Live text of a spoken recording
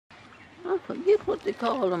I forget what they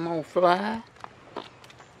call them on fly.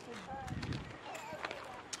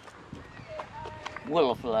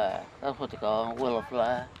 Willow fly. That's what they call them, willow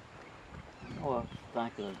fly. Oh, I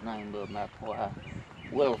think of his name, but that's why.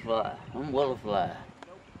 Willow fly. I'm willow fly.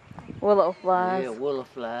 Willow flies. Yeah, willow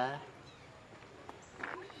fly.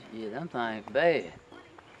 Yeah, them things bad.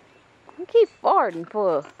 You keep farting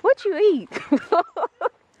for what you eat?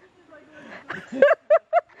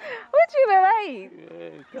 What you done ate?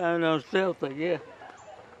 Yeah, kind of stealthy, yeah.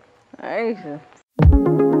 Aisha.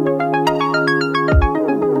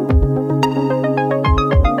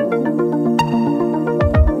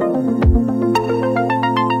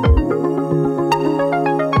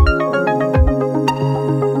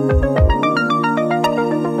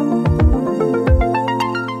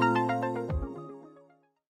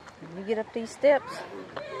 You get up these steps.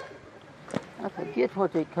 I forget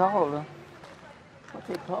what they call them. What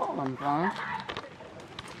they call them, John.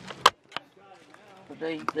 But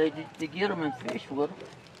they get them and fish with them.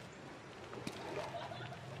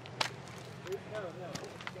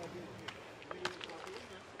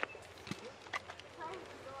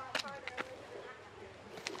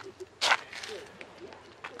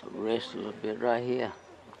 Rest a little bit right here.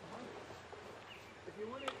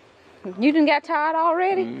 You done got tired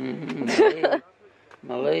already? Mm-hmm.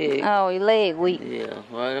 My leg. Oh, your leg weak. Yeah,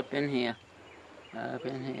 right up in here. Right up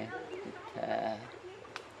in here.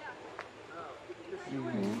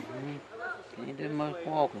 Can't do much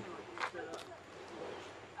walking.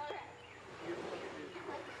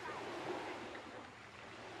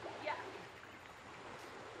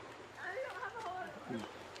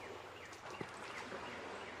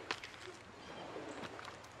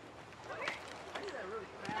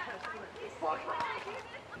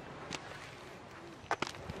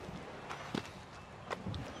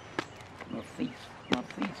 My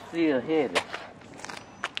feet feel heavy.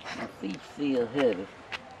 My feet feel heavy.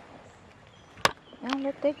 Don't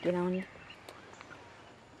let that get on you.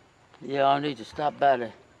 Yeah, I need to stop by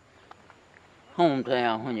the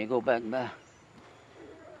hometown when you go back by.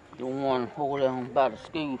 The one over there by the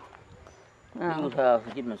school house.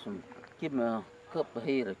 Give me a couple of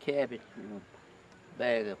head of cabbage and a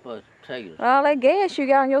bag of potatoes. All that gas you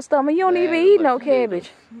got in your stomach, you don't even eat no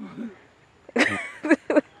cabbage.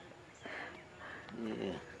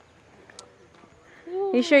 Yeah.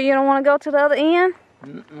 You sure you don't want to go to the other end?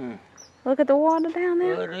 Mm-mm. Look at the water down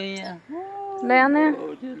there. What in? Down there?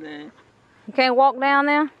 Oh, there. You can't walk down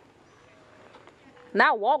there?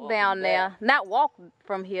 Not walk down there. Not walk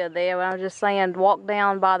from here there. But I'm just saying walk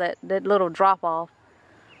down by that little drop off.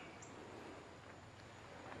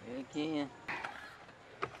 You can.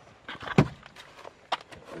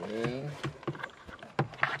 Yeah.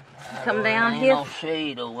 Come down ain't here. No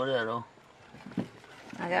shade over there though.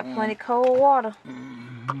 I got plenty cold water.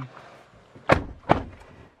 Mm-hmm.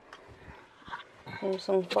 Here's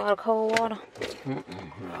some bottle cold water.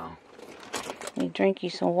 No. You drink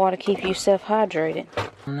you some water, keep yourself hydrated.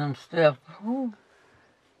 And them steps,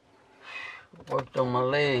 worked on my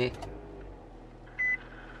leg.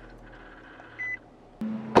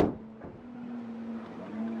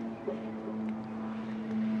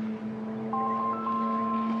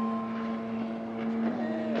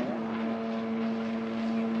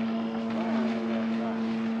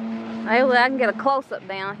 I can get a close-up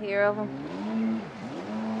down here of them.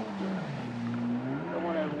 Some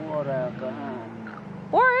of that water out behind.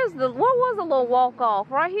 Where was the little walk-off?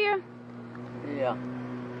 Right here? Yeah.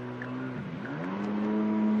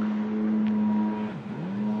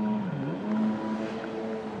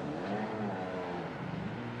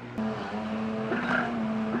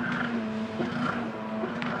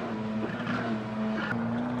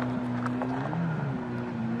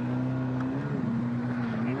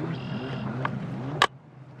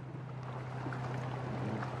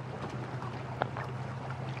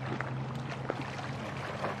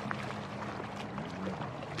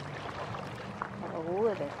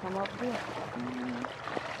 Wood and come up here.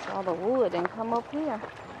 Saw the wood and come up here.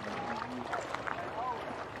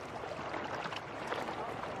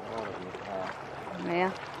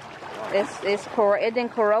 Yeah, it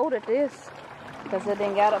didn't corrode at this because it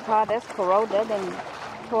didn't got up high. That's corroded. That didn't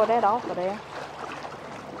tore that off of there.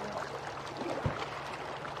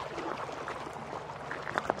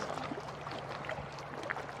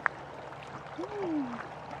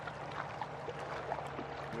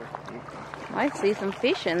 Might see some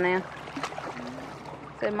fish in there.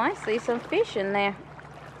 They might see some fish in there.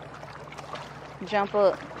 Jump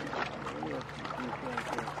up.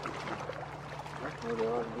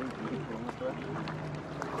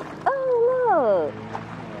 Oh, look.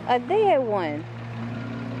 A dead one.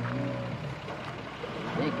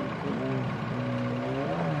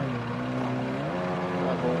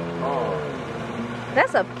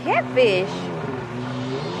 That's a catfish.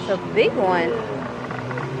 It's a big one.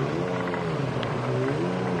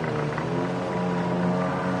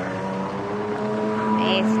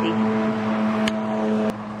 Nasty.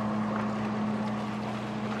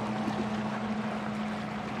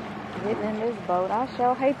 Getting in this boat, I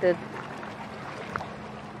sure hate to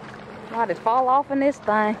let it fall off in this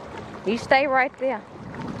thing. You stay right there.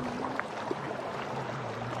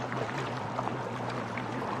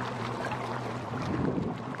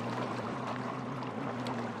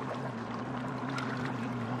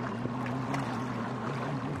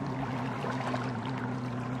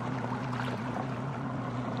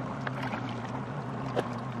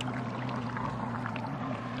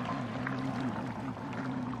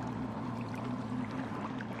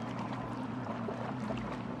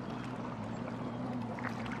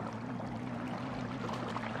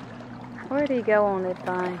 Where'd he go on that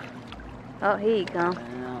thing? Oh, here he come.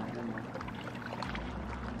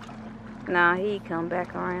 Nah, he come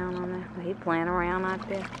back around on there. He playing around out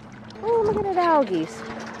there. Oh, look at the doggies.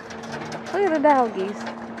 Look at the doggies.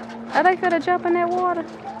 Are they finna jump in that water?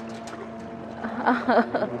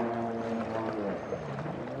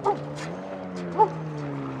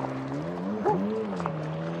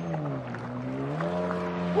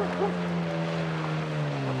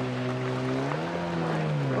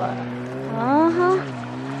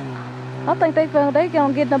 I think they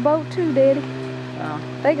gonna get in the boat too, Daddy.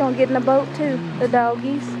 They gonna get in the boat too, the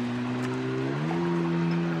doggies.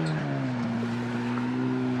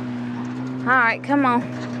 All right, come on.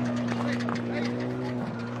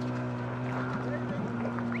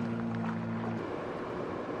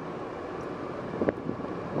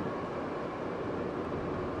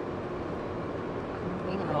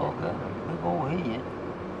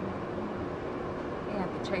 You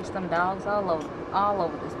have to chase them dogs all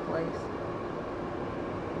over this place.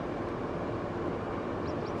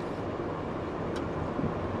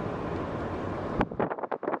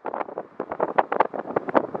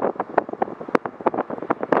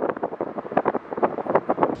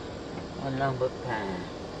 Number pine.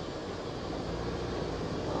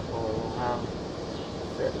 A whole house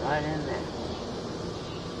sitting right in there.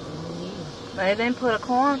 They didn't put a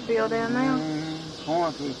cornfield down there.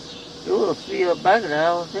 Cornfield. It was a field back of the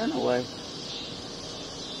house anyway.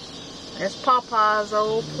 It's Papa's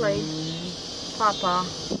old place. Papa.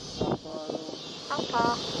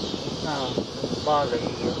 Papa. No, bother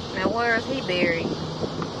here. Now where is he buried?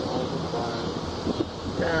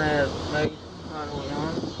 Down there, maybe.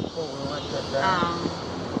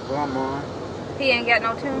 Grandma. He ain't got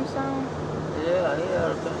no tombstone? Yeah, he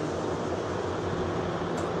had a tombstone.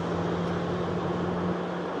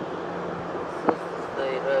 Sister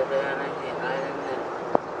stayed right there and they get right in there.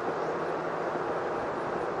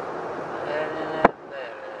 Right in that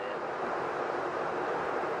bed.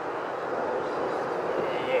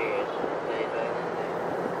 Yeah, she stayed right in there.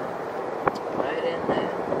 Right in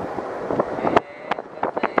there.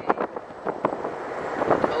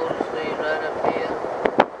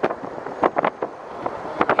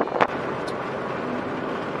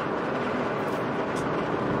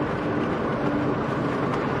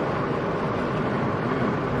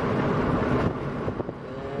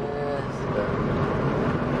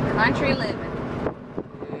 Country living.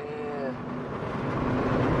 Yeah.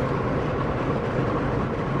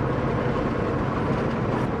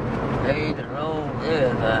 Hey, the road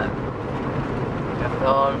there, after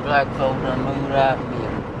all the black folks done moved out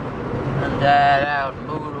here, done died out and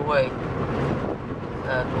moved away, I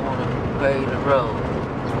want to pave the road,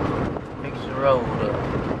 fix the road up.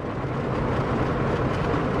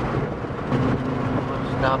 I'm going to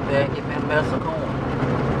stop there and get me a mess of corn.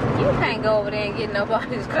 You can't go over there and get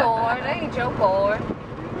nobody's car. That ain't your car.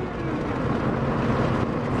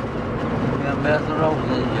 Yeah, mess of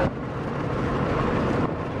roses, yeah.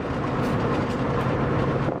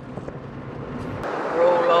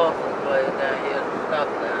 Roll off the place down here, stop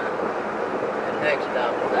down. The next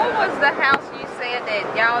stop down. What was the house you said that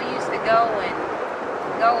y'all used to go and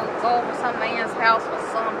go over some man's house or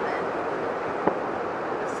something?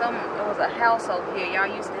 It was a house over here.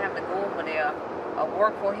 Y'all used to have to go over there. Or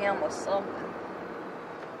work for him or something.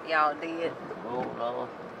 Y'all did. Rolled off.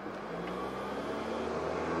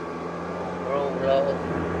 Rolled off.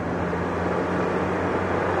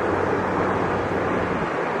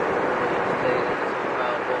 Stayed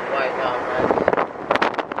around the White House right there.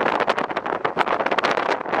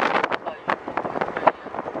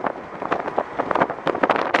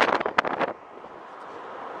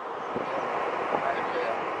 Right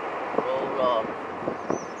there. Rolled off.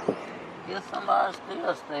 Guess somebody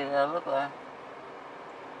still stay there, look like.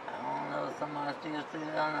 I don't know if somebody still stay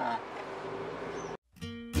there or not.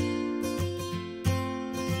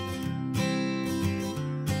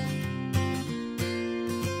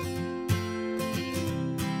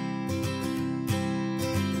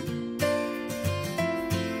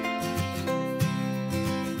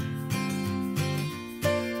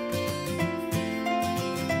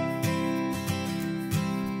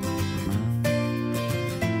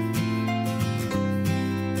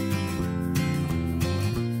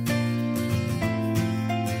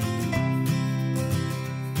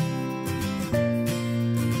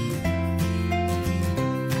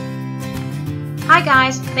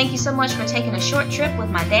 Alright guys, thank you so much for taking a short trip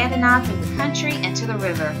with my dad and I through the country and to the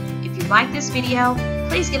river. If you like this video,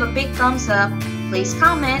 please give a big thumbs up, please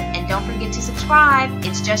comment, and don't forget to subscribe.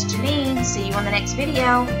 It's just Janine. See you on the next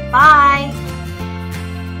video. Bye!